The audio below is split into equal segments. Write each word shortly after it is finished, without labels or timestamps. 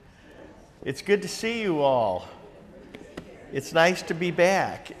It's good to see you all. It's nice to be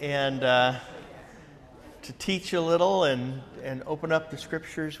back and to teach a little and open up the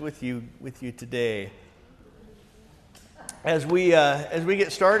scriptures with you today. As we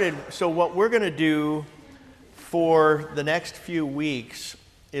get started, so what we're going to do for the next few weeks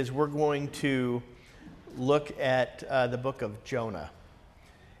is we're going to look at the book of Jonah.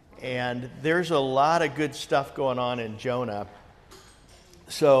 And there's a lot of good stuff going on in Jonah.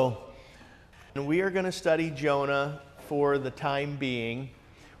 So we are going to study Jonah for the time being.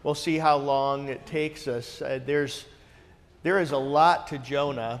 We'll see how long it takes us. There is a lot to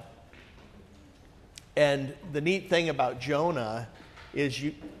Jonah. And the neat thing about Jonah is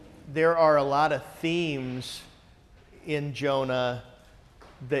there are a lot of themes in Jonah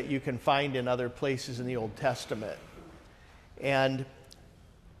that you can find in other places in the Old Testament. And,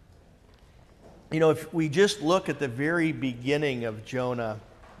 you know, if we just look at the very beginning of Jonah,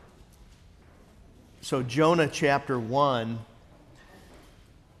 so Jonah chapter 1,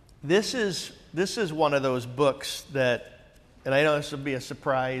 this is one of those books that, and I know this will be a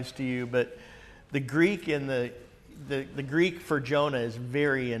surprise to you, but the Greek in the Greek for Jonah is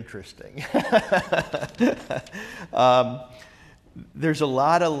very interesting. There's a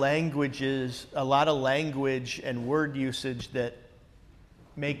lot of language and word usage that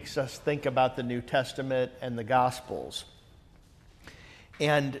makes us think about the New Testament and the Gospels.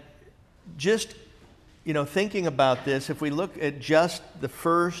 And just, you know, thinking about this, if we look at just the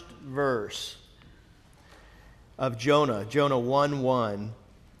first verse of Jonah 1:1,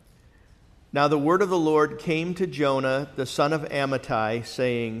 now the word of the Lord came to Jonah, the son of Amittai,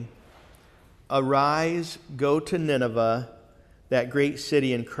 saying, "Arise, go to Nineveh, that great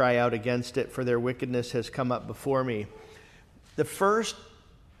city, and cry out against it, for their wickedness has come up before me."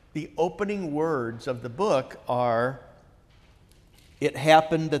 The opening words of the book are, "It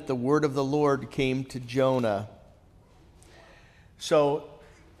happened that the word of the Lord came to Jonah." So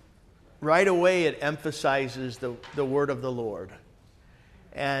right away it emphasizes the word of the Lord.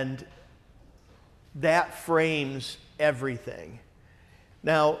 And that frames everything.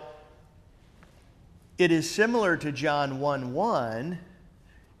 Now, it is similar to John 1:1.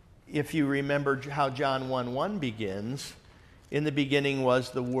 If you remember how John 1:1 begins, in the beginning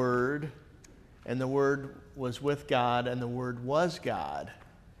was the Word, and the Word was with God, and the Word was God.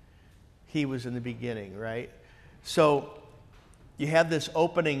 He was in the beginning, right? So you have this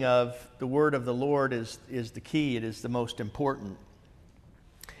opening of the word of the Lord is the key. It is the most important.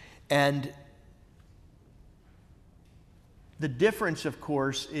 And the difference, of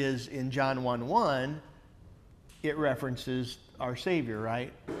course, is in John 1:1, it references our Savior,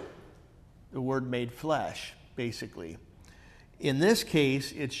 right? The Word made flesh, basically. In this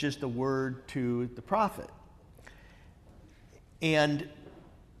case, it's just a word to the prophet. And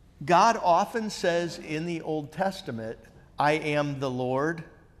God often says in the Old Testament, "I am the Lord."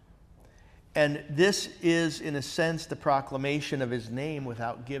 And this is, in a sense, the proclamation of his name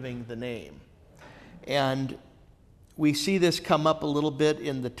without giving the name. And we see this come up a little bit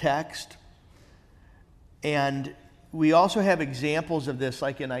in the text. And we also have examples of this,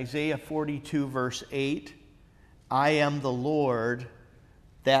 like in Isaiah 42, verse 8. "I am the Lord,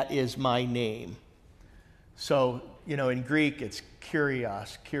 that is my name." So, you know, in Greek, it's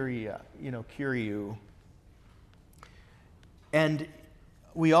Kyrios, Kyriou. And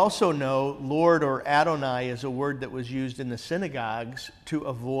we also know Lord or Adonai is a word that was used in the synagogues to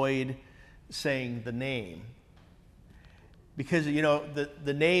avoid saying the name. Because, you know,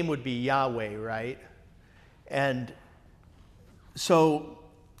 the name would be Yahweh, right? And so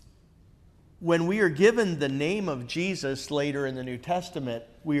when we are given the name of Jesus later in the New Testament,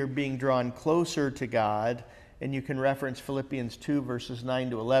 we are being drawn closer to God. And you can reference Philippians 2, verses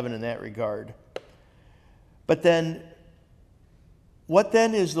 9 to 11 in that regard. But then, what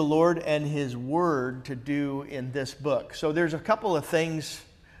then is the Lord and his word to do in this book? So there's a couple of things.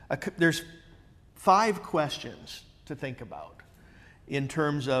 There's 5 questions to think about in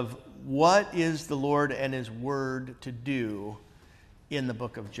terms of what is the Lord and his word to do in the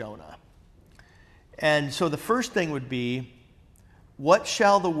book of Jonah. And so the first thing would be, what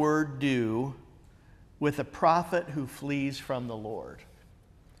shall the word do with a prophet who flees from the Lord?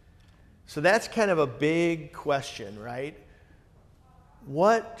 So that's kind of a big question, right?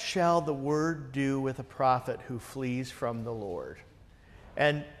 What shall the word do with a prophet who flees from the Lord?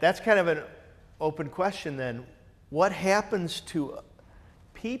 And that's kind of an open question then. What happens to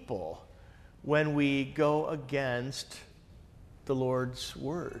people when we go against the Lord's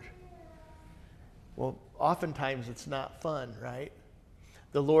word? Well, oftentimes it's not fun, right?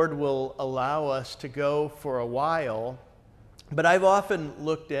 The Lord will allow us to go for a while But I've often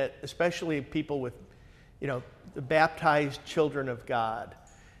looked at, especially people with, the baptized children of God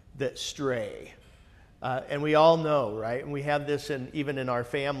that stray. And we all know, right? And we have this even in our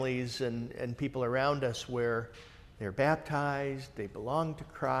families and people around us where they're baptized, they belong to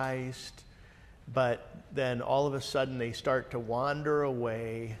Christ, but then all of a sudden they start to wander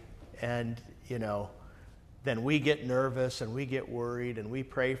away, and, then we get nervous and we get worried and we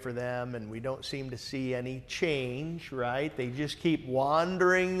pray for them and we don't seem to see any change, right? They just keep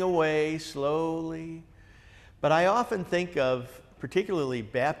wandering away slowly. But I often think of particularly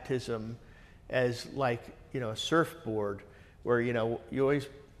baptism as like, a surfboard where, you always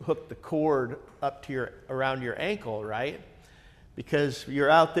hook the cord up to around your ankle, right? Because you're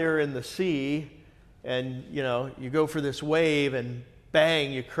out there in the sea and, you go for this wave and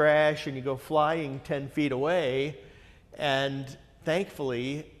bang, you crash and you go flying 10 feet away. And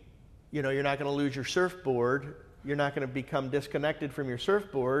thankfully, you're not going to lose your surfboard. You're not going to become disconnected from your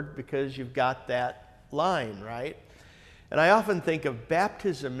surfboard because you've got that line, right? And I often think of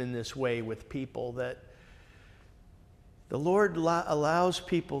baptism in this way with people, that the Lord allows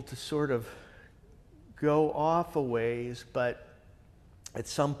people to sort of go off a ways, but at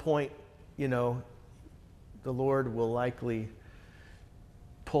some point, the Lord will likely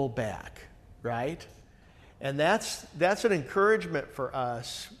pull back, right? And that's an encouragement for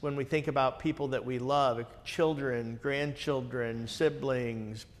us when we think about people that we love, children, grandchildren,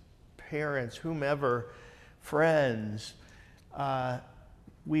 siblings, parents, whomever, friends.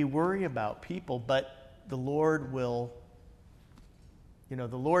 We worry about people, but the Lord will, the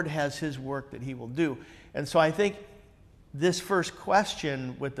Lord has His work that He will do. And so I think this first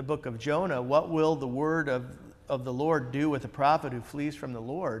question with the book of Jonah, what will the word of the Lord do with a prophet who flees from the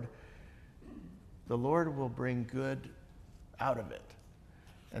Lord? The Lord will bring good out of it.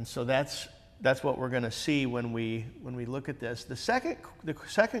 And so that's what we're going to see when we look at this. The second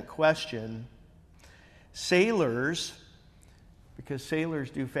question, sailors, because sailors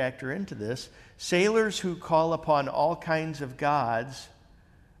do factor into this, sailors who call upon all kinds of gods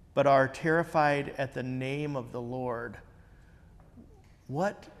but are terrified at the name of the Lord.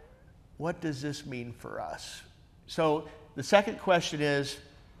 What does this mean for us? So the second question is,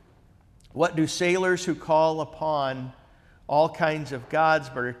 what do sailors who call upon all kinds of gods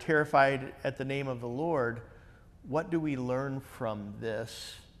but are terrified at the name of the Lord, what do we learn from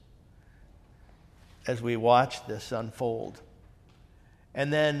this as we watch this unfold?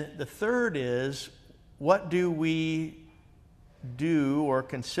 And then the third is, what do we do or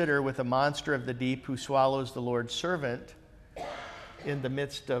consider with a monster of the deep who swallows the Lord's servant in the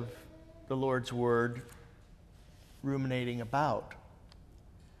midst of the Lord's word ruminating about?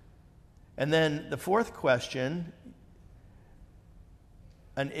 And then the fourth question,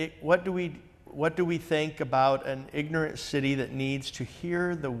 what do we think about an ignorant city that needs to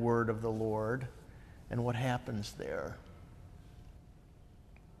hear the word of the Lord, and what happens there?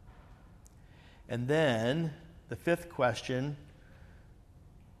 And then the fifth question,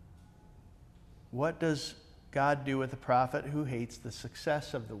 what does God do with a prophet who hates the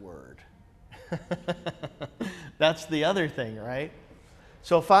success of the word? That's the other thing, right?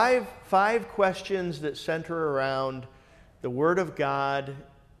 So five questions that center around the Word of God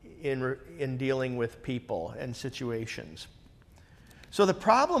in dealing with people and situations. So the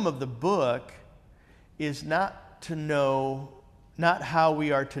problem of the book is not how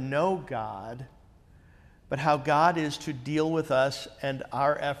we are to know God, but how God is to deal with us and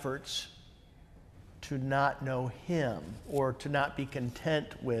our efforts to not know Him or to not be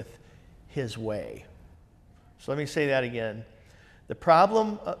content with His way. So let me say that again. The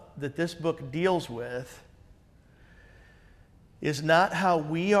problem that this book deals with is not how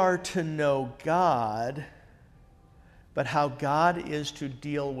we are to know God, but how God is to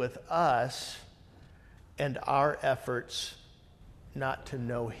deal with us and our efforts not to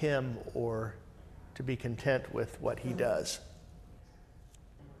know Him or to be content with what He does.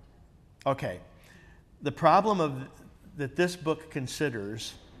 Okay. The problem that this book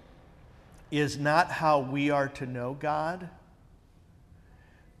considers is not how we are to know God,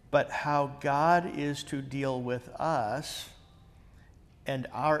 but how God is to deal with us and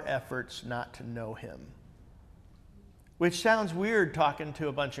our efforts not to know Him. Which sounds weird talking to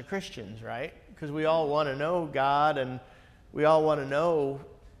a bunch of Christians, right? Because we all want to know God and we all want to know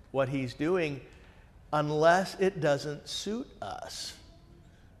what He's doing, unless it doesn't suit us.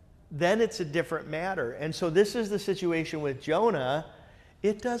 Then it's a different matter. And so this is the situation with Jonah.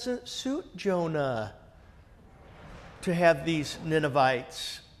 It doesn't suit Jonah to have these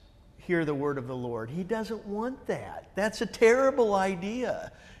Ninevites hear the word of the Lord. He doesn't want that. That's a terrible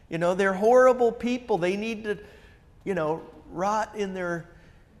idea. They're horrible people. They need to, rot in their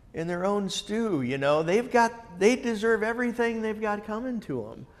own stew. They deserve everything they've got coming to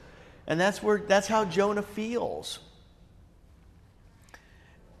them. And that's how Jonah feels.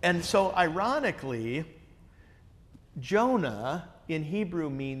 And so ironically, Jonah in Hebrew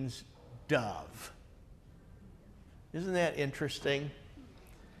means dove. Isn't that interesting?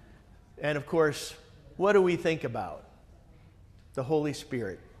 And of course, what do we think about? The Holy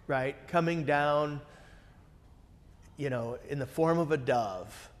Spirit, right? Coming down, in the form of a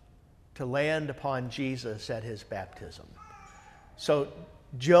dove to land upon Jesus at his baptism. So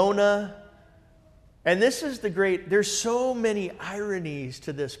Jonah, and this is there's so many ironies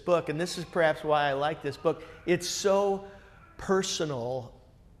to this book, and this is perhaps why I like this book. It's so personal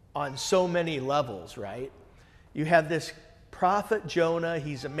on so many levels, right? You have this prophet Jonah,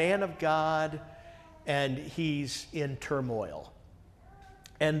 he's a man of God, and he's in turmoil.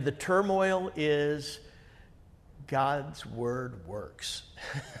 And the turmoil is God's word works.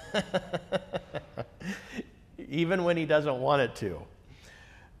 Even when he doesn't want it to.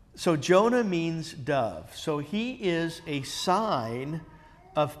 So Jonah means dove. So he is a sign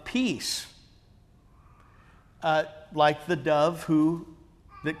of peace. Like the dove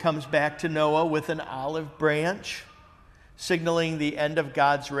that comes back to Noah with an olive branch, signaling the end of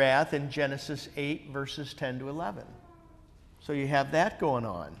God's wrath in Genesis 8, verses 10 to 11. So you have that going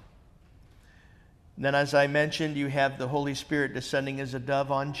on. And then, as I mentioned, you have the Holy Spirit descending as a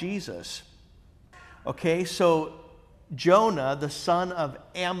dove on Jesus. Okay, so Jonah, the son of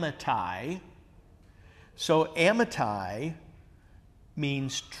Amittai. So Amittai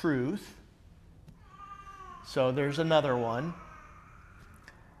means truth. So there's another one.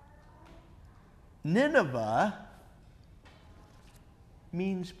 Nineveh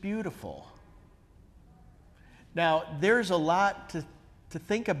means beautiful. Now, there's a lot to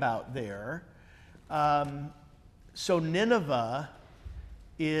think about there. So Nineveh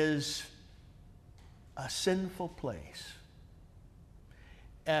is a sinful place.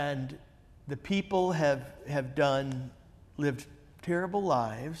 And the people have lived terrible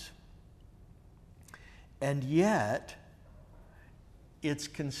lives, and yet it's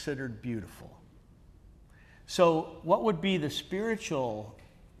considered beautiful. So what would be the spiritual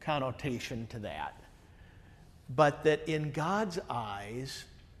connotation to that? But that in God's eyes,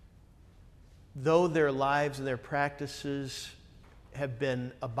 though their lives and their practices have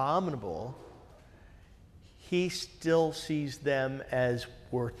been abominable, he still sees them as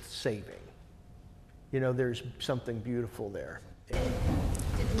worth saving. There's something beautiful there. Did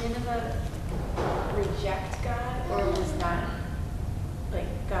Nineveh reject God, or was that,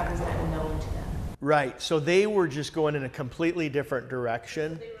 God was not known to them? Right, so they were just going in a completely different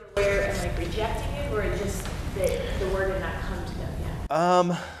direction. They were aware and rejecting it, or just that the word had not come to them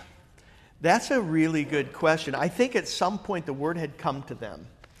yet? That's a really good question. I think at some point the word had come to them.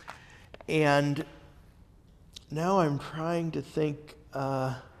 And now I'm trying to think.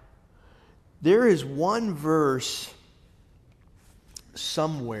 There is one verse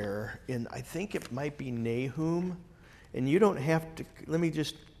somewhere in, I think it might be Nahum, and you don't have to,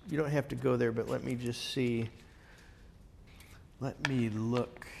 you don't have to go there, but let me just see. Let me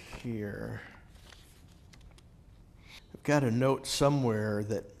look here. I've got a note somewhere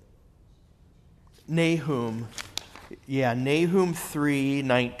that Nahum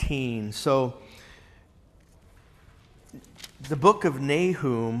 3:19. So the book of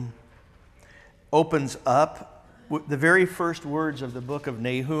Nahum opens up, the very first words of the book of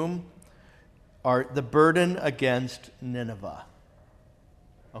Nahum are the burden against Nineveh.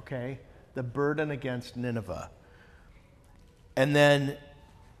 Okay? The burden against Nineveh. And then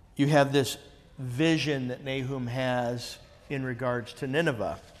you have this vision that Nahum has in regards to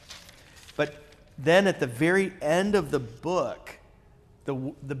Nineveh. But then at the very end of the book, the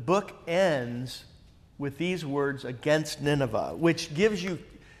book ends with these words, against Nineveh, which gives you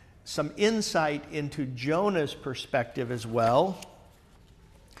some insight into Jonah's perspective as well.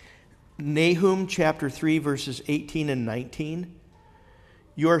 Nahum chapter 3, verses 18 and 19.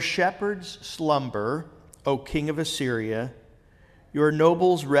 Your shepherds slumber, O king of Assyria. Your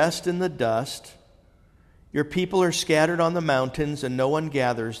nobles rest in the dust. Your people are scattered on the mountains, and no one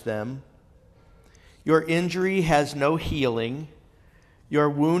gathers them. Your injury has no healing. Your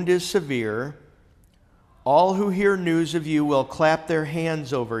wound is severe. All who hear news of you will clap their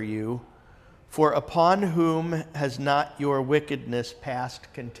hands over you, for upon whom has not your wickedness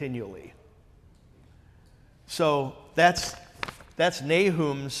passed continually? So that's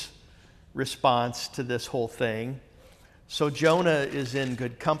Nahum's response to this whole thing. So Jonah is in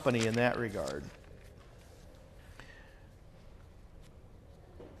good company in that regard.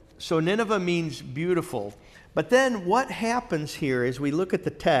 So Nineveh means beautiful. But then what happens here as we look at the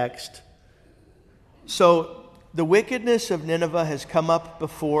text? So the wickedness of Nineveh has come up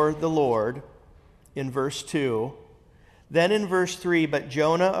before the Lord in verse 2. Then in verse 3, but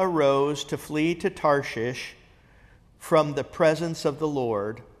Jonah arose to flee to Tarshish from the presence of the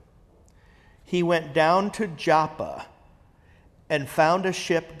Lord. He went down to Joppa and found a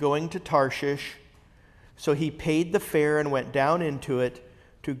ship going to Tarshish. So he paid the fare and went down into it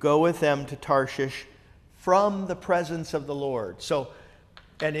to go with them to Tarshish from the presence of the Lord. So,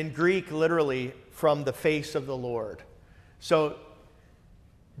 and in Greek, literally, from the face of the Lord. So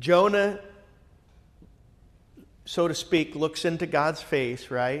Jonah, so to speak, looks into God's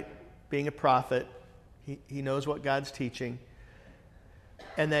face, right? Being a prophet, he knows what God's teaching.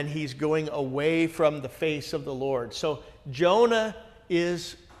 And then he's going away from the face of the Lord. So Jonah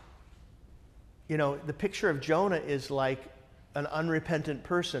is, the picture of Jonah is like an unrepentant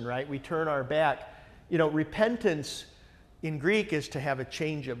person, right? We turn our back. Repentance in Greek is to have a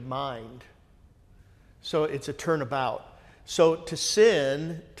change of mind. So it's a turnabout. So to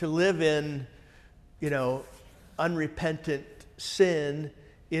sin, to live in, unrepentant sin,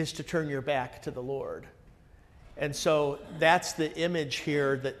 is to turn your back to the Lord. And so that's the image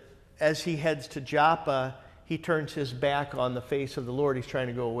here, that as he heads to Joppa, he turns his back on the face of the Lord. He's trying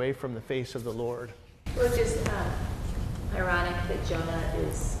to go away from the face of the Lord. Well, it's just ironic that Jonah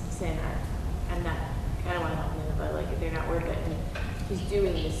is saying, I don't want to help Nineveh, like, if they're not worth it. And he's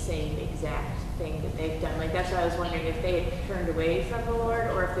doing the same exact thing that they've done. Like, that's why I was wondering if they had turned away from the Lord,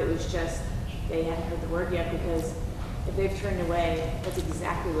 or if it was just they hadn't heard the word yet, because if they've turned away, that's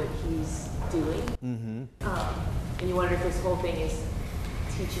exactly what he's doing. And you wonder if this whole thing is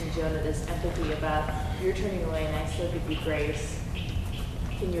teaching Jonah this empathy about, you're turning away and I still give you grace.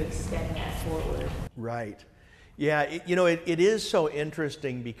 Can you extend that forward? Right. Yeah, it is so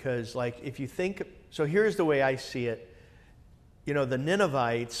interesting because, like, if you think, so here's the way I see it. The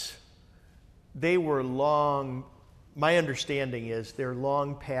Ninevites, they were my understanding is they're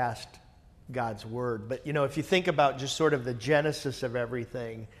long past God's word. But, if you think about just sort of the genesis of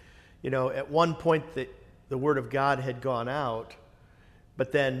everything, at one point the word of God had gone out,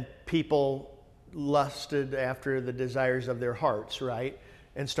 but then people lusted after the desires of their hearts, right?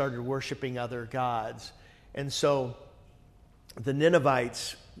 And started worshiping other gods. And so the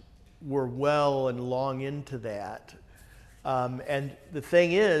Ninevites were well and long into that. And the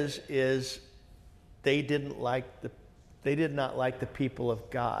thing is they did not like the people of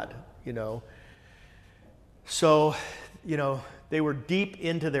God, So, they were deep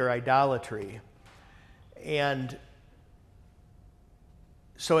into their idolatry. And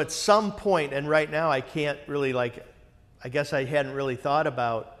so at some point, and right now I can't really, I guess I hadn't really thought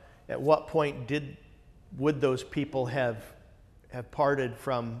about at what point would those people have parted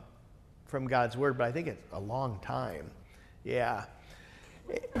from God's word, but I think it's a long time. Yeah.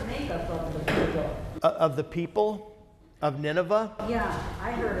 Makeup of the people. Of the people of Nineveh? Yeah,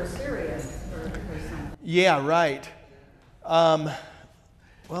 I heard Assyria or something. Yeah, right.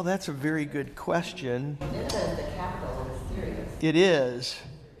 Well, that's a very good question. Nineveh is the capital of Assyria. It is.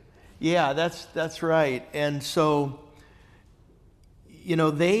 Yeah, that's right. And so,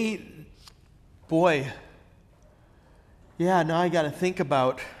 now I got to think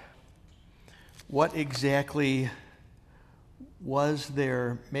about what exactly was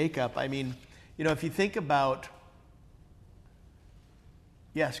their makeup. I mean, if you think about,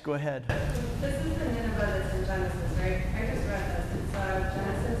 yes, go ahead. This is the Nineveh that's in Genesis, right? I just read this. It's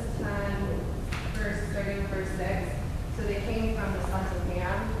Genesis 10, starting in verse 6. So they came from the sons of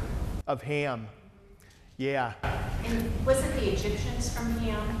Ham. Of Ham. Yeah. And was it the Egyptians from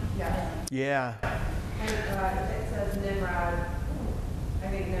Ham? Yeah. Yeah. And it says Nimrod. I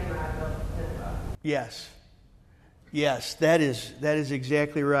think Nimrod built Nineveh. Yes, that is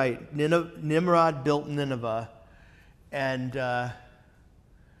exactly right. Nimrod built Nineveh. And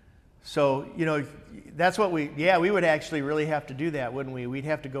so, that's what we would actually really have to do that, wouldn't we? We'd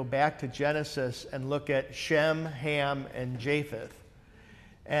have to go back to Genesis and look at Shem, Ham, and Japheth.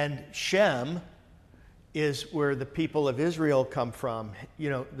 And Shem is where the people of Israel come from.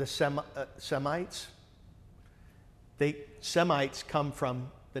 The Semites. Semites come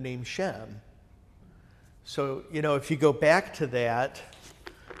from the name Shem. So, if you go back to that,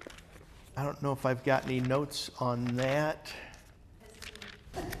 I don't know if I've got any notes on that.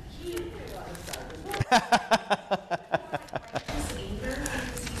 His anger,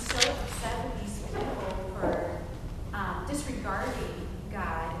 because he's so upset with these people for disregarding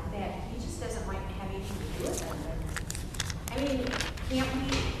God that he just doesn't like to have anything to do with them. I mean,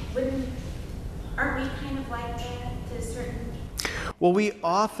 aren't we kind of like that to a certain? Well,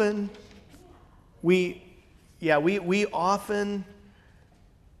 Yeah, we often,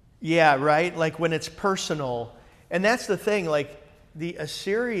 yeah, right? Like when it's personal. And that's the thing, like the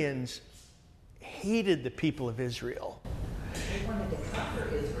Assyrians hated the people of Israel. They wanted to conquer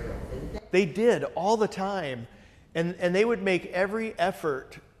Israel, didn't they? They did all the time. And they would make every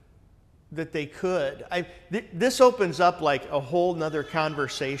effort that they could. This opens up like a whole nother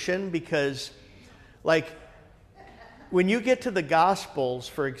conversation because, like, when you get to the Gospels,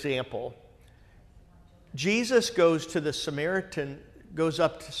 for example, Jesus goes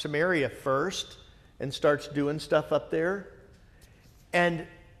up to Samaria first and starts doing stuff up there. And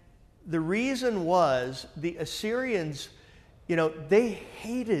the reason was the Assyrians, they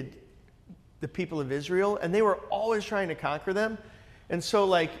hated the people of Israel and they were always trying to conquer them. And so,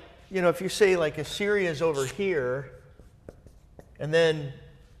 like, if you say like Assyria's over here and then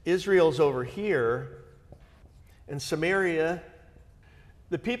Israel's over here and Samaria,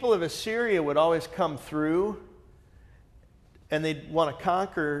 the people of Assyria would always come through and they'd want to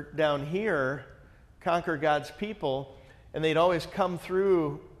conquer down here, conquer God's people, and they'd always come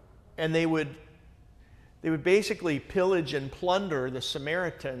through and they would basically pillage and plunder the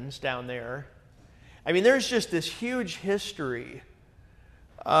Samaritans down there. I mean, there's just this huge history.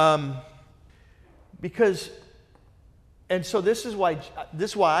 So this is why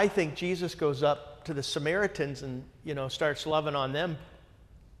I think Jesus goes up to the Samaritans and, starts loving on them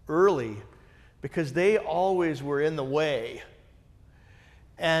early, because they always were in the way.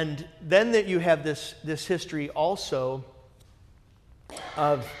 And then that you have this history also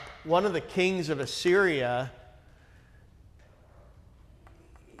of one of the kings of Assyria.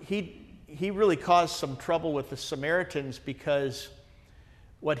 He really caused some trouble with the Samaritans, because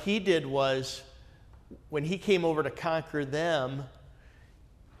what he did was, when he came over to conquer them,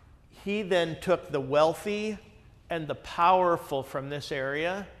 he then took the wealthy and the powerful from this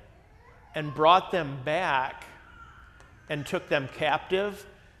area and brought them back and took them captive,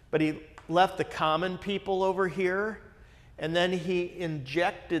 but he left the common people over here, and then he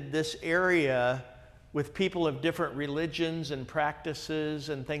injected this area with people of different religions and practices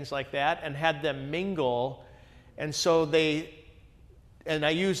and things like that, and had them mingle. And so and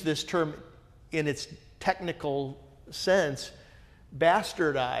I use this term in its technical sense,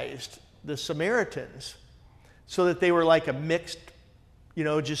 bastardized the Samaritans, so that they were like a mixed,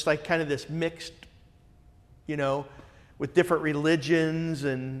 just like kind of this mixed, with different religions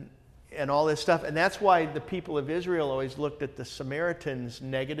and all this stuff. And that's why the people of Israel always looked at the Samaritans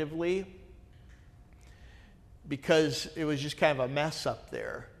negatively, because it was just kind of a mess up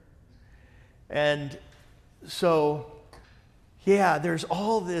there. And so, yeah, there's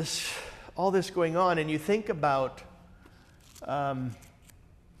all this going on, and you think about that,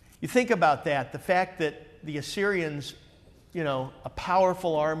 the fact that the Assyrians, a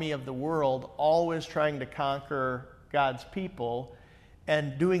powerful army of the world, always trying to conquer God's people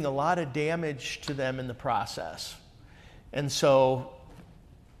and doing a lot of damage to them in the process. And so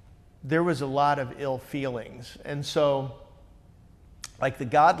there was a lot of ill feelings. And so, like, the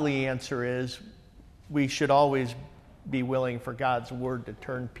godly answer is we should always be willing for God's word to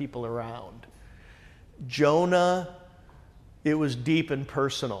turn people around. Jonah, it was deep and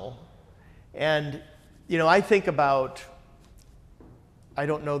personal. And, I think about, I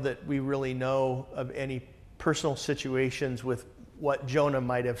don't know that we really know of any personal situations with what Jonah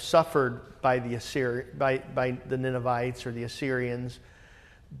might have suffered by by the Ninevites or the Assyrians,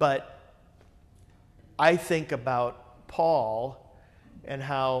 but I think about Paul and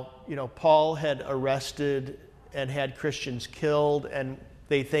how, Paul had arrested and had Christians killed, and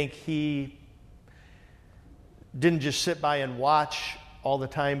they think he didn't just sit by and watch all the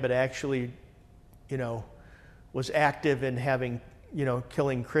time, but actually, was active in having,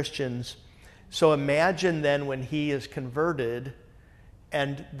 killing Christians. So imagine then when he is converted,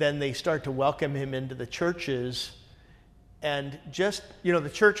 and then they start to welcome him into the churches, and just, the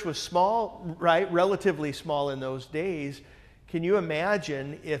church was small, right? Relatively small in those days. Can you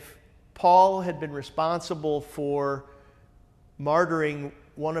imagine if Paul had been responsible for martyring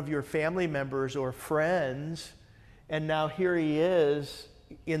one of your family members or friends, and now here he is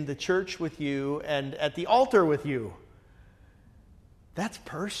in the church with you and at the altar with you? That's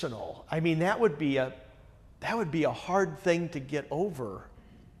personal. I mean, that would be a hard thing to get over.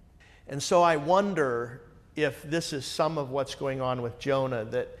 And so I wonder if this is some of what's going on with Jonah,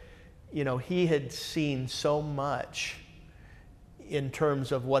 that, he had seen so much in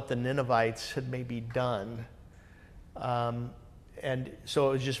terms of what the Ninevites had maybe done. And so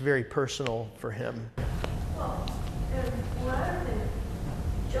it was just very personal for him. Well, and what I think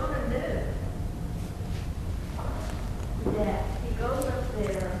Jonah knew that he goes up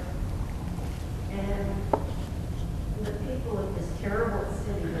there and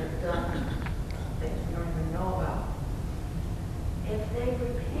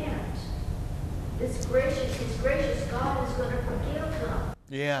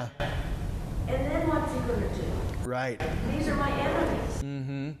Yeah. And then what's he going to do? Right. These are my enemies.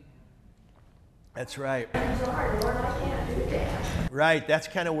 Mm-hmm. That's right. I'm sorry, Lord, I can't do that. Right. That's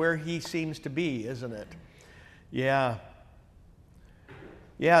kind of where he seems to be, isn't it? Yeah.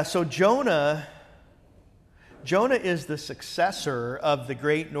 Yeah, so Jonah is the successor of the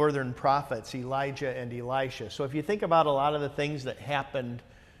great northern prophets, Elijah and Elisha. So if you think about a lot of the things that happened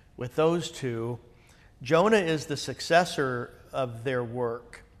with those two, Jonah is the successor of their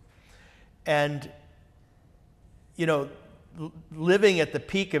work. And, you know, living at the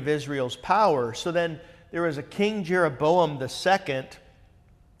peak of Israel's power. So then there was a King Jeroboam II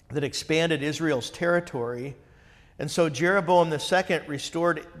that expanded Israel's territory. And so Jeroboam II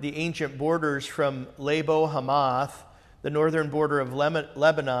restored the ancient borders from Labo Hamath, the northern border of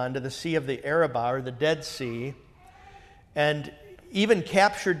Lebanon, to the Sea of the Arabah, or the Dead Sea, and even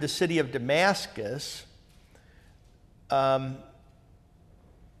captured the city of Damascus.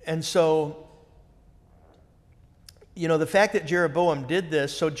 And so, you know, the fact that Jeroboam did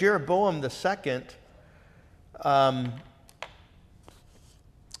this, so Jeroboam II,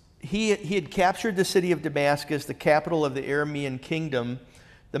 he had captured the city of Damascus, the capital of the Aramean kingdom,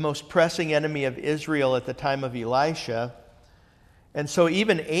 the most pressing enemy of Israel at the time of Elisha. And so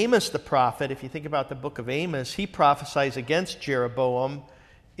even Amos the prophet, if you think about the book of Amos, he prophesies against Jeroboam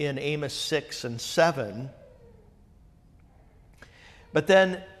in Amos 6 and 7. But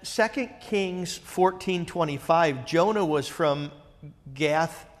then 2 Kings 14:25, Jonah was from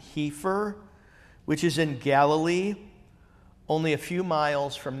Gath-Hepher, which is in Galilee, only a few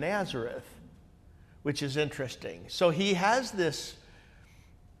miles from Nazareth, which is interesting. So he has this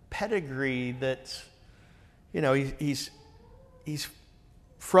pedigree that, you know, he's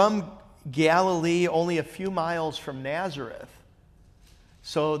from Galilee, only a few miles from Nazareth.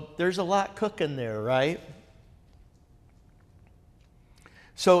 So there's a lot cooking there, right?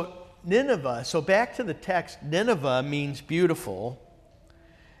 So Nineveh, so back to the text, Nineveh means beautiful.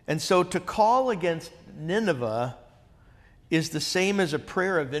 And so to call against Nineveh is the same as a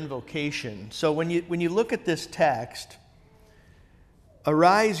prayer of invocation. So when you look at this text,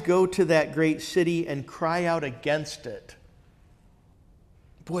 arise, go to that great city and cry out against it.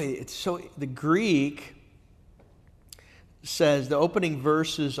 Boy, it's so, the Greek says, the opening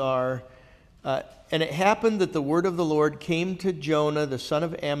verses are, and it happened that the word of the Lord came to Jonah, the son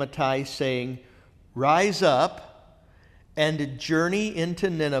of Amittai, saying, rise up and journey into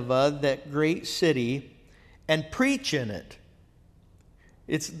Nineveh, that great city, and preach in it.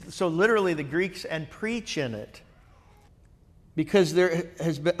 It's so literally the Greeks, and preach in it, because there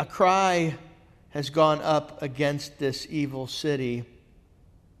has been a cry has gone up against this evil city.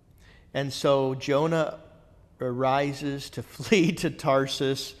 And so Jonah arises to flee to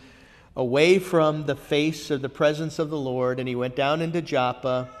Tarsus, away from the face of the presence of the Lord, and he went down into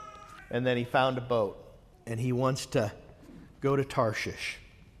Joppa, and then he found a boat, and he wants to go to Tarshish.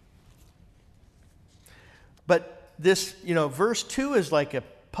 But this, you know, verse 2 is like a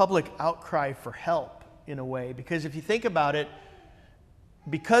public outcry for help in a way, because if you think about it,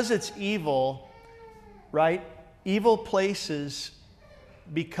 because it's evil, right? Evil places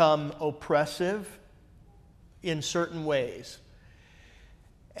become oppressive in certain ways.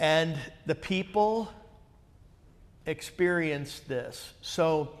 And the people experience this.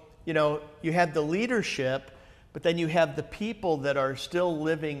 So, you know, you have the leadership, but then you have the people that are still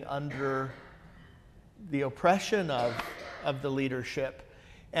living under the oppression of the leadership.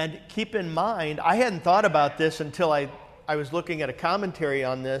 And keep in mind, I hadn't thought about this until I was looking at a commentary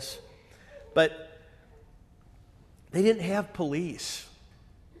on this, but they didn't have police.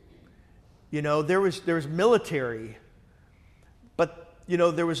 You know, there was military, but, you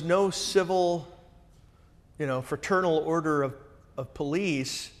know, there was no civil, you know, fraternal order of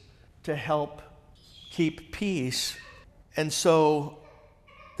police to help keep peace. And so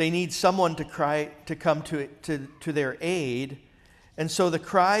they need someone to come to their aid. And so the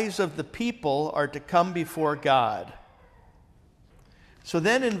cries of the people are to come before God. So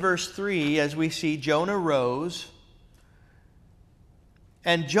then in verse 3, as we see, Jonah rose.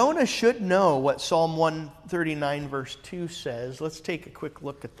 And Jonah should know what Psalm 139 verse 2 says. Let's take a quick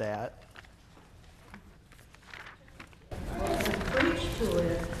look at that. Preach to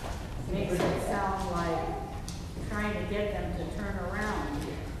it makes it sound like trying to get them to turn around,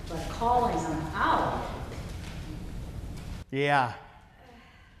 but calling them out. Yeah.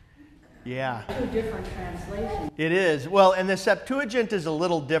 Two different translations. It is. Well, and the Septuagint is a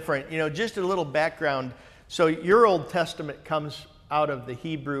little different. You know, just a little background. So your Old Testament comes out of the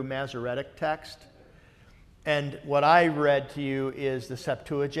Hebrew Masoretic text. And what I read to you is the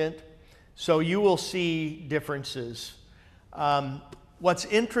Septuagint. So you will see differences. What's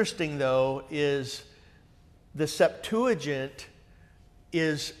interesting, though, is the Septuagint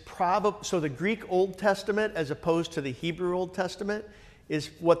is probably, so the Greek Old Testament as opposed to the Hebrew Old Testament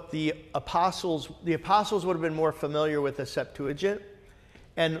is what the apostles would have been more familiar with the Septuagint.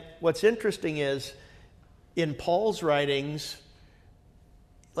 And what's interesting is in Paul's writings,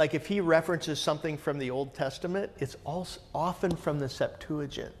 like if he references something from the Old Testament, it's also often from the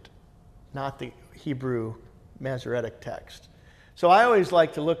Septuagint, not the Hebrew Masoretic text. So I always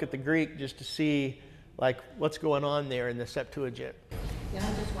like to look at the Greek just to see like what's going on there in the Septuagint. Yeah,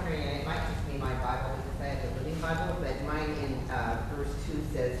 I'm just wondering, it might just be my Bible because I have the Living Bible, but mine in verse 2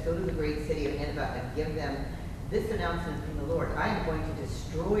 says, "Go to the great city of Nineveh and give them this announcement from the Lord. I am going to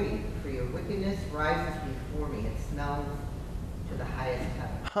destroy you, for your wickedness rises before me. It smells to the highest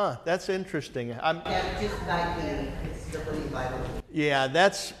heaven." Huh, that's interesting. Yeah, just like the Living Bible. Yeah,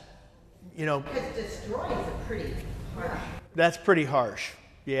 that's, Because destroy is a pretty harsh. that's pretty harsh.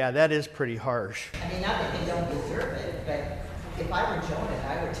 Yeah, that is pretty harsh. I mean, not that they don't deserve it, but if I were Jonah and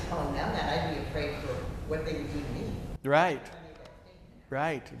I were telling them that, I'd be afraid for what they would do to me. Right.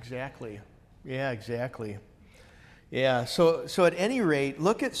 Right, exactly. Yeah, exactly. Yeah, so at any rate,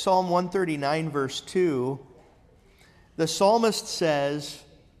 look at Psalm 139, verse 2. The psalmist says,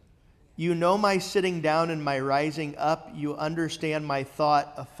 "You know my sitting down and my rising up. You understand my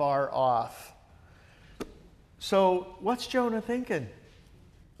thought afar off." So what's Jonah thinking?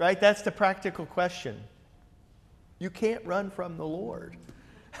 Right? That's the practical question. You can't run from the Lord.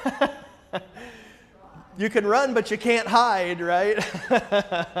 You can run, but you can't hide, right?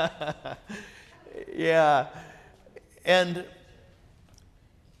 Yeah.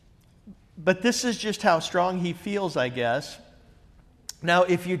 But this is just how strong he feels, I guess. Now,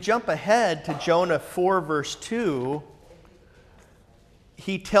 if you jump ahead to Jonah 4, verse 2,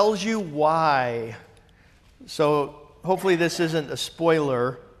 he tells you why. So hopefully this isn't a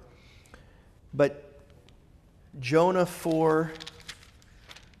spoiler, but Jonah 4,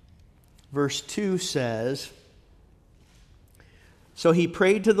 verse 2 says, "So he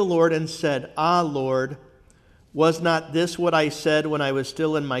prayed to the Lord and said, 'Ah, Lord, was not this what I said when I was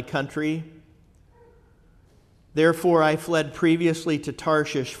still in my country? Therefore I fled previously to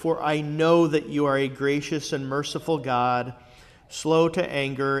Tarshish, for I know that you are a gracious and merciful God, slow to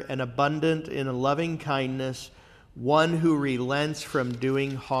anger and abundant in loving kindness, one who relents from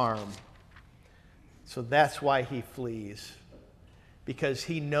doing harm.'" So that's why he flees, because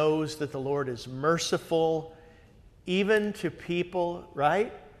he knows that the Lord is merciful even to people,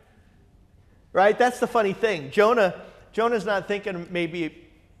 right? Right? That's the funny thing. Jonah's not thinking maybe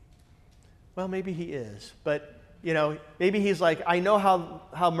he is, but maybe he's like, I know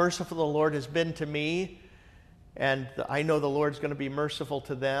how merciful the Lord has been to me, and I know the Lord's going to be merciful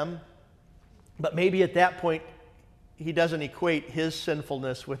to them. But maybe at that point, he doesn't equate his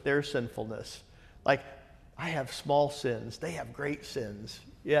sinfulness with their sinfulness. Like, I have small sins. They have great sins.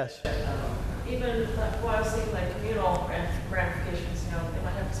 Yes? Even, I was thinking like communal ramifications, they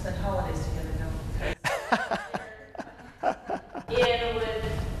might have to spend holidays together now. In with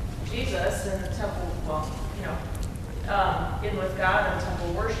Jesus and the temple, in with God and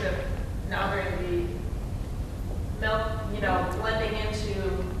temple worship, now they're going to be blending into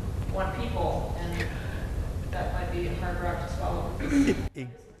one people, and that might be a hard rock to swallow.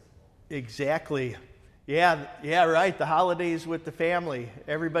 Exactly. Yeah, right. The holidays with the family.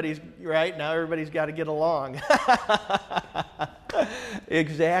 Everybody's right now. Everybody's got to get along.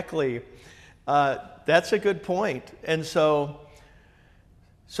 Exactly. That's a good point. And so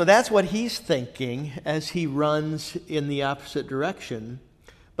that's what he's thinking as he runs in the opposite direction.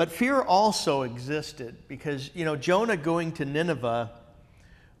 But fear also existed because Jonah going to Nineveh.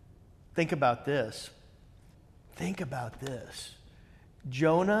 Think about this.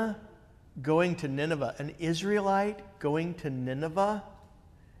 Jonah going to Nineveh, an Israelite going to Nineveh,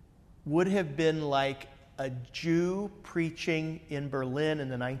 would have been like a Jew preaching in Berlin in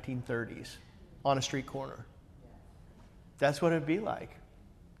the 1930s on a street corner. That's what it'd be like.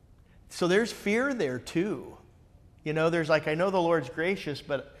 So there's fear there too. There's like, I know the Lord's gracious,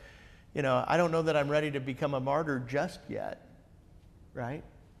 but I don't know that I'm ready to become a martyr just yet. Right?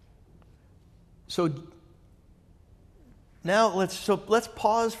 So now let's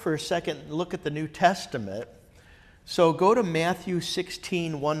pause for a second and look at the New Testament. So go to Matthew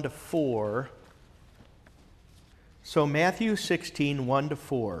 16, 1-4. So Matthew 16,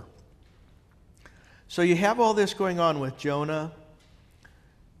 1-4. So you have all this going on with Jonah.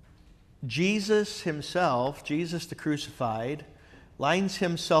 Jesus himself, Jesus the crucified, lines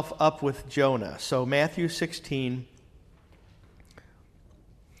himself up with Jonah. So Matthew 16.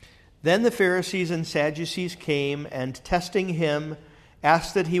 Then the Pharisees and Sadducees came, and testing him,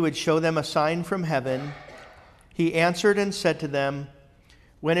 asked that he would show them a sign from heaven. He answered and said to them,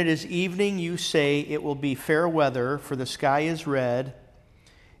 "When it is evening, you say it will be fair weather, for the sky is red.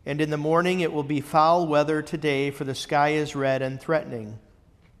 And in the morning it will be foul weather today, for the sky is red and threatening.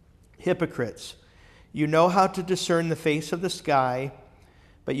 Hypocrites, you know how to discern the face of the sky,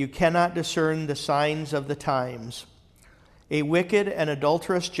 but you cannot discern the signs of the times. A wicked and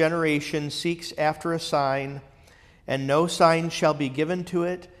adulterous generation seeks after a sign, and no sign shall be given to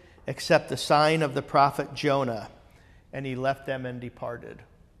it except the sign of the prophet Jonah." And he left them and departed.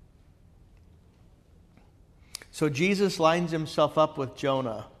 So Jesus lines himself up with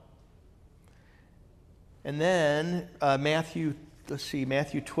Jonah. And then Matthew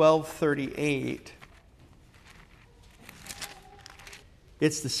 12:38.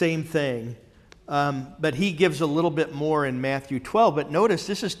 It's the same thing. But he gives a little bit more in Matthew 12. But notice,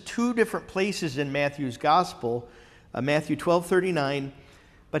 this is two different places in Matthew's gospel. Matthew 12:39.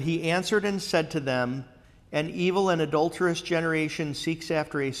 "But he answered and said to them, An evil and adulterous generation seeks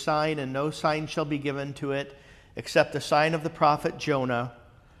after a sign, and no sign shall be given to it, except the sign of the prophet Jonah.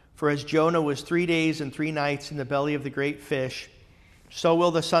 For as Jonah was 3 days and 3 nights in the belly of the great fish, so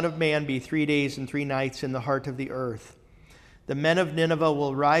will the Son of Man be 3 days and 3 nights in the heart of the earth. The men of Nineveh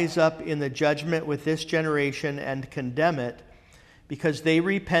will rise up in the judgment with this generation and condemn it, because they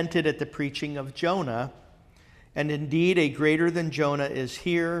repented at the preaching of Jonah. And indeed, a greater than Jonah is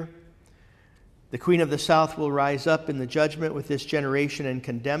here. The queen of the south will rise up in the judgment with this generation and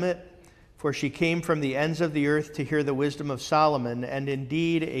condemn it, for she came from the ends of the earth to hear the wisdom of Solomon, and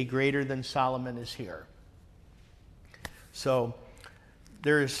indeed, a greater than Solomon is here." So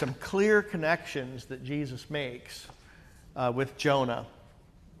there is some clear connections that Jesus makes with Jonah.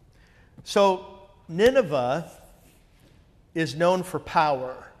 So Nineveh is known for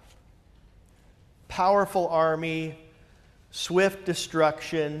power. Powerful army, swift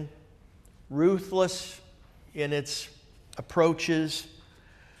destruction, ruthless in its approaches.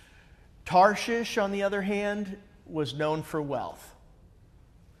 Tarshish, on the other hand, was known for wealth.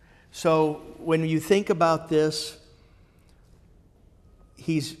 So when you think about this,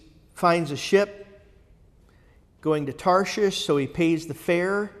 he finds a ship going to Tarshish, so he pays the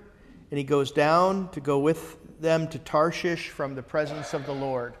fare, and he goes down to go with them to Tarshish from the presence of the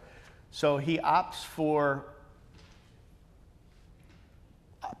Lord. So he opts for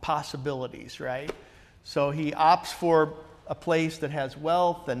possibilities, right? So he opts for a place that has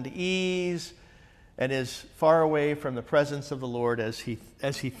wealth and ease and is far away from the presence of the Lord as he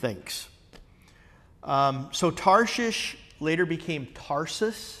thinks. So Tarshish later became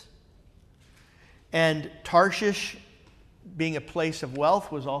Tarsus, and Tarshish, being a place of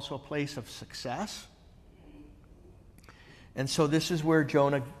wealth, was also a place of success. And so this is where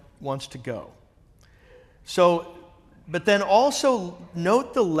Jonah wants to go. So, but then also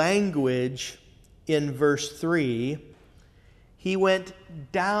note the language in verse 3. He went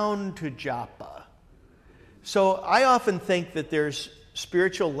down to Joppa. So I often think that there's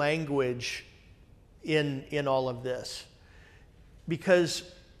spiritual language in all of this. Because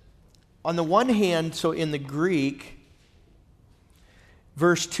on the one hand, so in the Greek,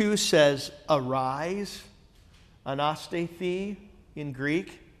 verse 2 says, arise, anastathe in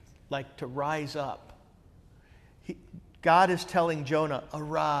Greek, like to rise up. God is telling Jonah,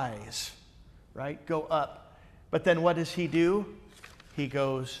 arise, right? Go up. But then what does he do? He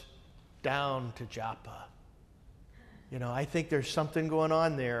goes down to Joppa. You know, I think there's something going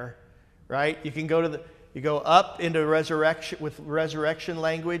on there, right? You can go to you go up into resurrection with resurrection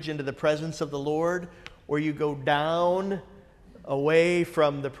language into the presence of the Lord, or you go down away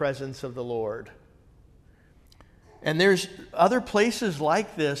from the presence of the Lord. And there's other places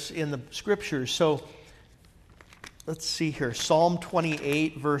like this in the scriptures. So let's see here. Psalm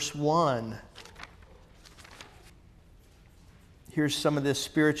 28, verse 1. Here's some of this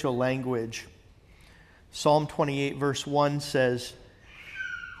spiritual language. Psalm 28, verse 1 says,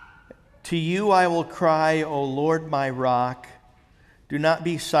 to you I will cry, O Lord my rock. Do not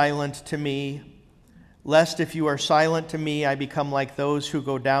be silent to me, lest if you are silent to me, I become like those who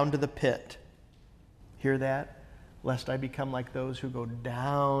go down to the pit. Hear that? Lest I become like those who go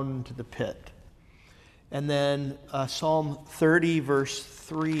down to the pit. And then Psalm 30, verse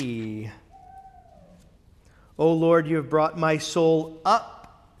 3. O Lord, you have brought my soul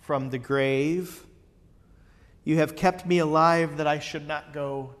up from the grave. You have kept me alive that I should not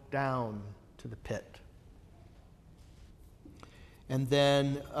go down to the pit. And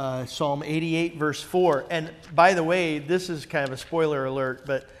then Psalm 88, verse 4. And by the way, this is kind of a spoiler alert,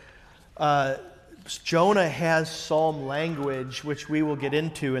 but Jonah has psalm language, which we will get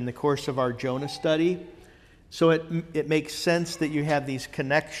into in the course of our Jonah study. So it makes sense that you have these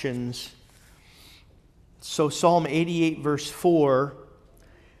connections. So Psalm 88, verse 4,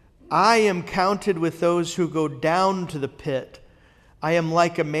 I am counted with those who go down to the pit. I am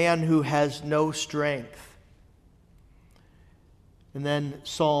like a man who has no strength. And then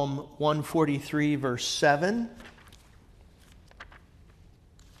Psalm 143, verse 7.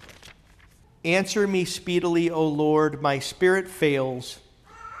 Answer me speedily, O Lord, my spirit fails.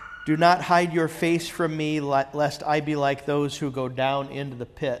 Do not hide your face from me, lest I be like those who go down into the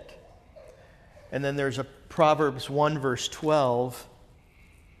pit. And then there's a Proverbs 1, verse 12.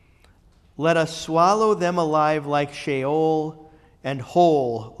 Let us swallow them alive like Sheol, and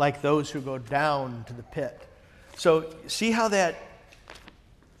whole like those who go down to the pit. So see how that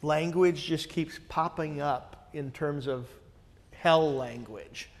language just keeps popping up in terms of hell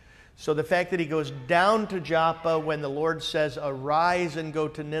language. So the fact that he goes down to Joppa when the Lord says, arise and go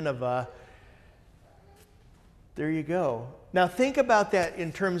to Nineveh, there you go. Now think about that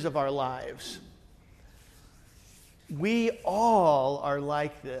in terms of our lives. We all are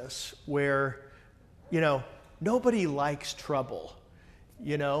like this, where, nobody likes trouble.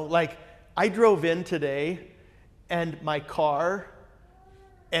 Like I drove in today and my car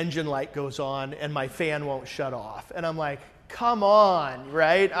engine light goes on and my fan won't shut off. And I'm like, come on,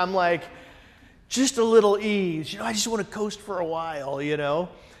 right? I'm like, just a little ease. I just want to coast for a while,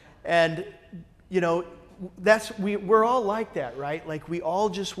 And, we're all like that, right? Like we all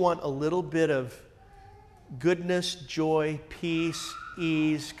just want a little bit of goodness, joy, peace,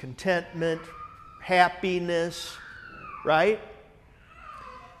 ease, contentment, happiness, right?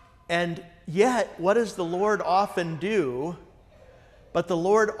 And yet, what does the Lord often do? But the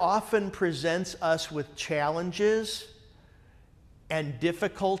Lord often presents us with challenges and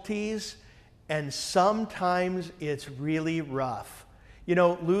difficulties, and sometimes it's really rough.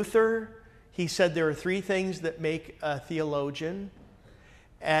 Luther, he said there are 3 things that make a theologian,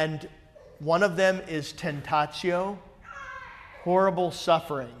 and one of them is tentatio, horrible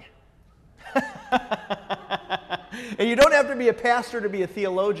suffering. And you don't have to be a pastor to be a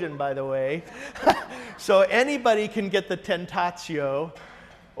theologian, by the way. So anybody can get the tentatio,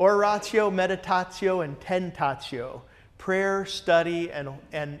 oratio, meditatio, and tentatio. Prayer, study,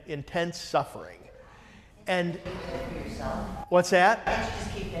 and intense suffering. And what's that? Why don't you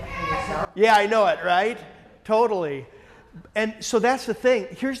just keep that for yourself? Yeah, I know it, right? Totally. And so that's the thing.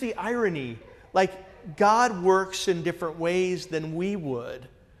 Here's the irony. Like, God works in different ways than we would.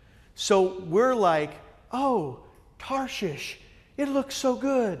 So we're like, oh, Tarshish, it looks so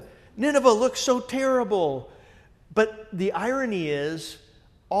good. Nineveh looks so terrible. But the irony is,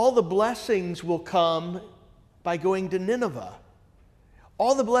 all the blessings will come by going to Nineveh.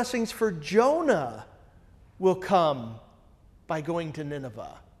 All the blessings for Jonah will come by going to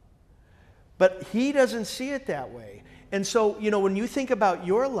Nineveh. But he doesn't see it that way. And so, when you think about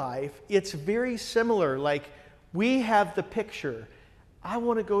your life, it's very similar. Like, we have the picture. I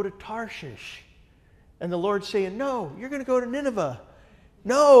want to go to Tarshish. And the Lord's saying, no, you're going to go to Nineveh.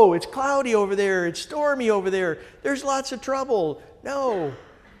 No, it's cloudy over there. It's stormy over there. There's lots of trouble. No.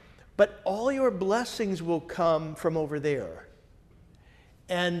 But all your blessings will come from over there.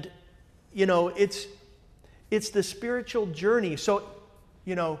 And, it's the spiritual journey. So,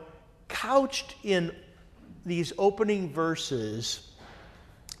 couched in these opening verses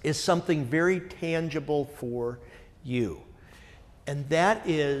is something very tangible for you. And that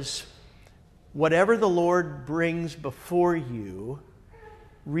is, whatever the Lord brings before you,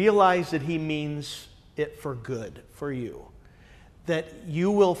 realize that He means it for good for you. That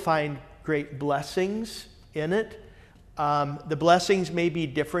you will find great blessings in it. The blessings may be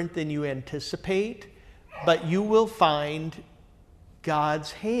different than you anticipate, but you will find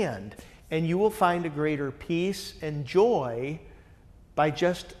God's hand, and you will find a greater peace and joy by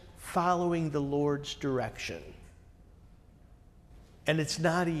just following the Lord's direction. And it's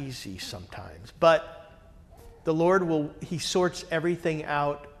not easy sometimes, but the Lord He sorts everything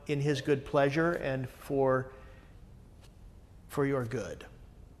out in His good pleasure and for your good.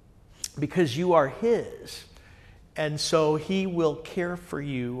 Because you are His. And so He will care for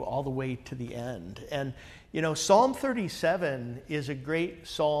you all the way to the end. And, Psalm 37 is a great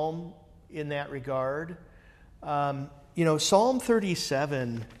psalm in that regard. Psalm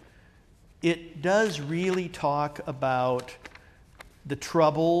 37, it does really talk about the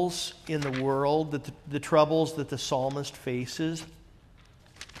troubles in the world, the troubles that the psalmist faces.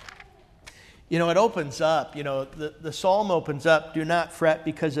 It opens up, the psalm opens up, do not fret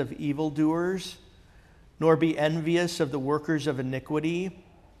because of evildoers, nor be envious of the workers of iniquity,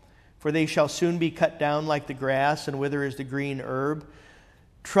 for they shall soon be cut down like the grass and wither as the green herb.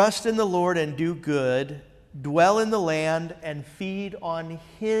 Trust in the Lord and do good, dwell in the land and feed on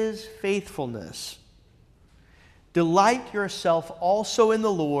his faithfulness. Delight yourself also in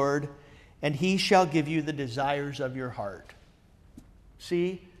the Lord, and he shall give you the desires of your heart.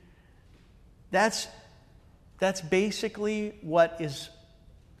 See, that's basically what is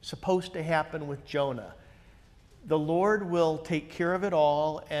supposed to happen with Jonah. The Lord will take care of it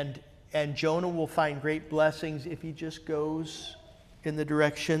all, and Jonah will find great blessings if he just goes in the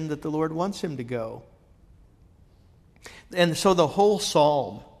direction that the Lord wants him to go. And so the whole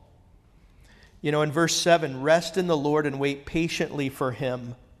psalm, in verse 7, rest in the Lord and wait patiently for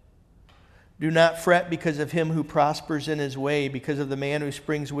him. Do not fret because of him who prospers in his way, because of the man who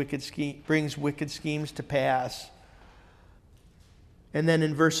brings wicked schemes to pass. And then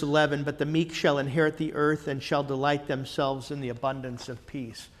in verse 11, but the meek shall inherit the earth and shall delight themselves in the abundance of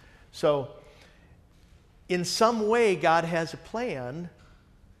peace. So, in some way, God has a plan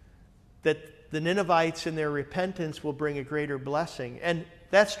that the Ninevites in their repentance will bring a greater blessing. And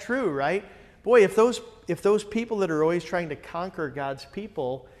that's true, right? Boy, if those people that are always trying to conquer God's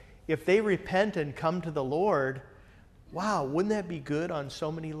people, if they repent and come to the Lord, wow, wouldn't that be good on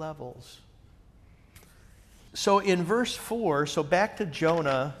so many levels? So in verse 4, so back to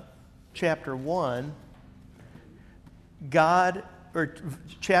Jonah chapter 1,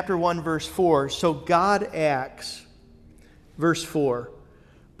 chapter 1, verse 4, so God acts, verse 4,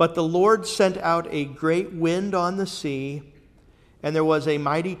 but the Lord sent out a great wind on the sea, and there was a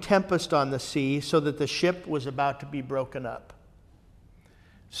mighty tempest on the sea, so that the ship was about to be broken up.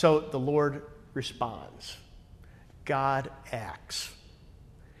 So the Lord responds. God acts.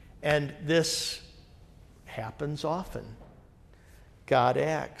 And this happens often. God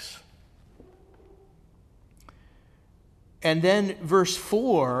acts. And then verse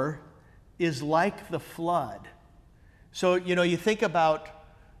 4 is like the flood. So, you think about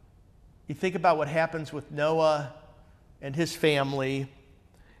what happens with Noah and his family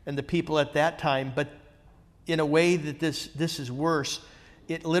and the people at that time, but in a way that this is worse.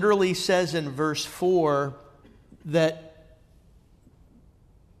 It literally says in verse 4 that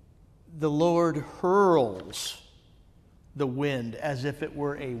the Lord hurls the wind as if it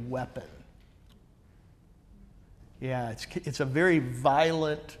were a weapon. Yeah, it's a very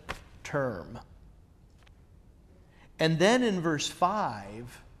violent term. And then in verse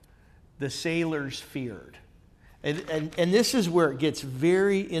 5, the sailors feared. And this is where it gets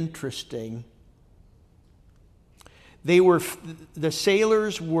very interesting. The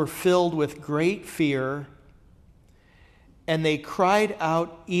sailors were filled with great fear, and they cried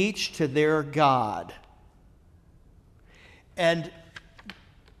out each to their God. And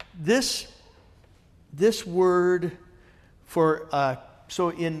this word for,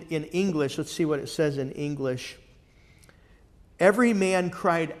 so in English, let's see what it says in English. Every man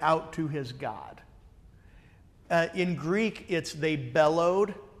cried out to his God. In Greek, it's they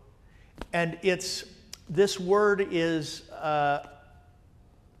bellowed, and this word is,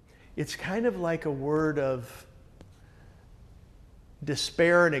 it's kind of like a word of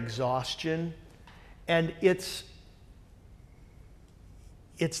despair and exhaustion. And it's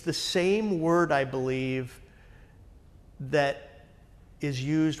the same word, I believe, that is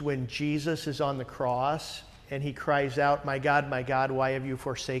used when Jesus is on the cross and he cries out, my God, why have you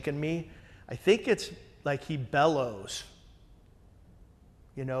forsaken me? I think it's like he bellows,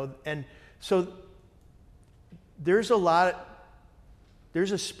 and so there's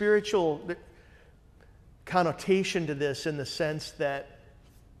a spiritual connotation to this in the sense that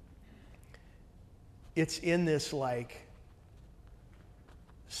it's in this like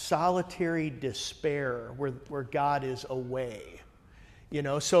solitary despair where God is away.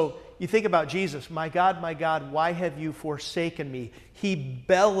 So you think about Jesus, my God, why have you forsaken me? He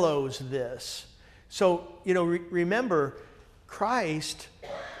bellows this. So, remember, Christ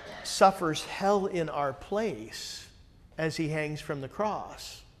suffers hell in our place as he hangs from the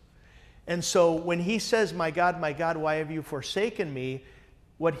cross. And so when he says, my God, why have you forsaken me?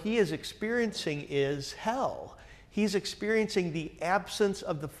 What he is experiencing is hell. He's experiencing the absence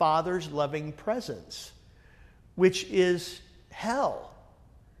of the Father's loving presence, which is hell.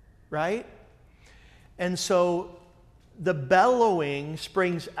 Right? And so the bellowing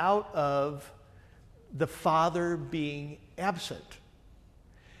springs out of the Father being absent.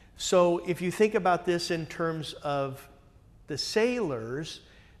 So if you think about this in terms of the sailors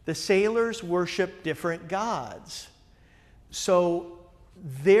worship different gods. So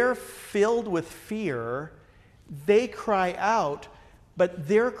they're filled with fear. They cry out, but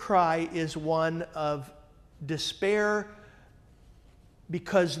their cry is one of despair,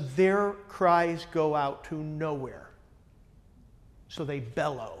 because their cries go out to nowhere. So they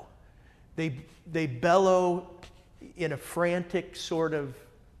bellow. They bellow in a frantic sort of,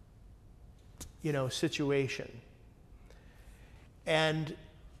 situation. And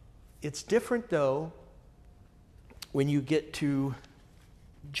it's different, though, when you get to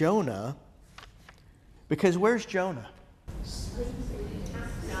Jonah, because where's Jonah?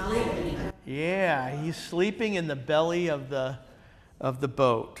 Yeah, he's sleeping in the belly of the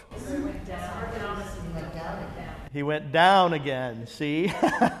boat. He went down again, see?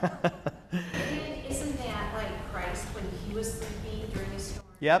 And isn't that like Christ when he was sleeping during a storm?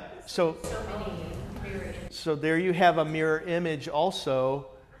 Yep. So many mirror images. So there you have a mirror image also,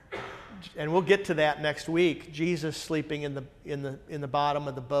 and we'll get to that next week. Jesus sleeping in the bottom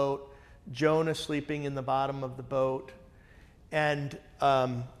of the boat, Jonah sleeping in the bottom of the boat, and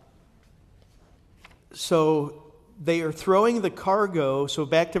so they are throwing the cargo. So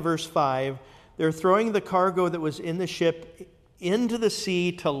back to verse 5, they're throwing the cargo that was in the ship into the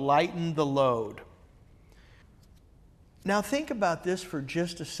sea to lighten the load. Now think about this for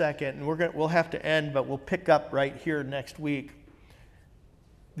just a second, and we'll have to end, but we'll pick up right here next week.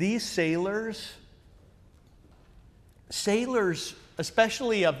 These sailors,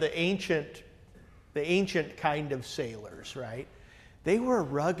 especially of the ancient kind of sailors, right? They were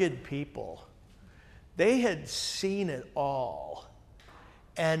rugged people. They had seen it all,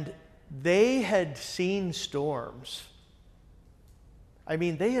 and they had seen storms. I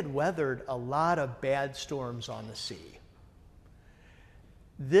mean, they had weathered a lot of bad storms on the sea.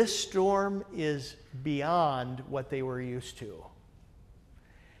 This storm is beyond what they were used to.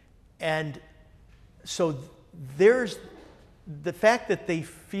 And so there's the fact that they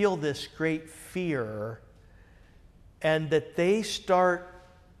feel this great fear and that they start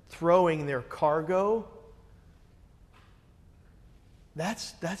throwing their cargo,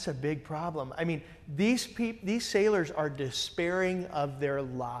 that's a big problem. I mean, these sailors are despairing of their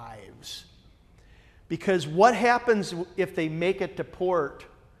lives. Because what happens if they make it to port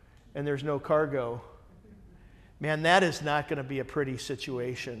and there's no cargo? Man, that is not going to be a pretty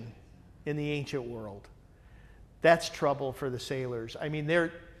situation in the ancient world. That's trouble for the sailors. I mean,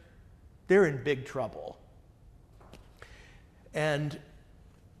 they're in big trouble. And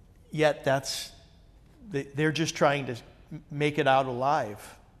yet they're just trying to make it out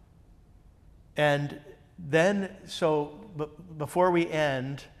alive. And then, before we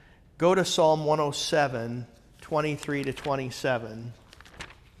end, go to Psalm 107, 23 to 27.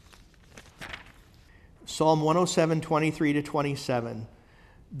 Psalm 107, 23 to 27.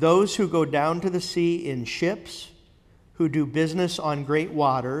 Those who go down to the sea in ships, who do business on great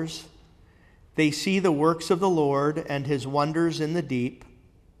waters, they see the works of the Lord and his wonders in the deep.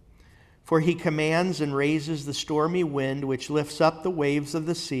 For he commands and raises the stormy wind, which lifts up the waves of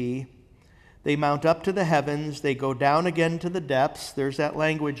the sea. They mount up to the heavens, they go down again to the depths. There's that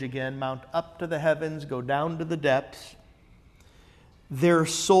language again, mount up to the heavens, go down to the depths. Their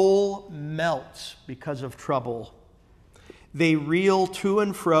soul melts because of trouble. They reel to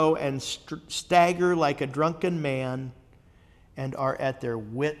and fro and stagger like a drunken man and are at their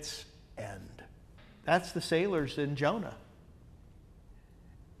wits' end. That's the sailors in Jonah.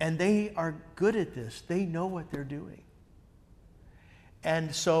 And they are good at this. They know what they're doing.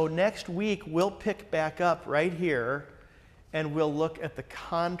 And so next week, we'll pick back up right here and we'll look at the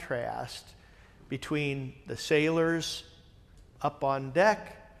contrast between the sailors up on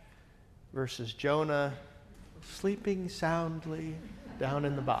deck versus Jonah sleeping soundly down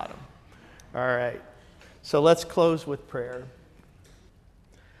in the bottom. All right. So let's close with prayer.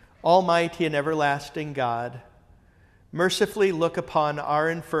 Almighty and everlasting God, mercifully look upon our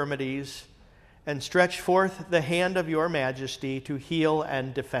infirmities and stretch forth the hand of your majesty to heal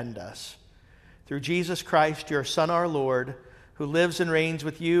and defend us. Through Jesus Christ, your Son, our Lord, who lives and reigns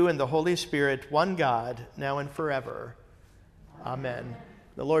with you and the Holy Spirit, one God, now and forever. Amen.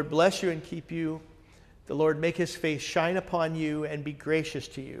 The Lord bless you and keep you. The Lord make his face shine upon you and be gracious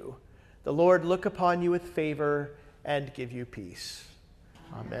to you. The Lord look upon you with favor and give you peace.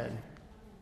 Amen.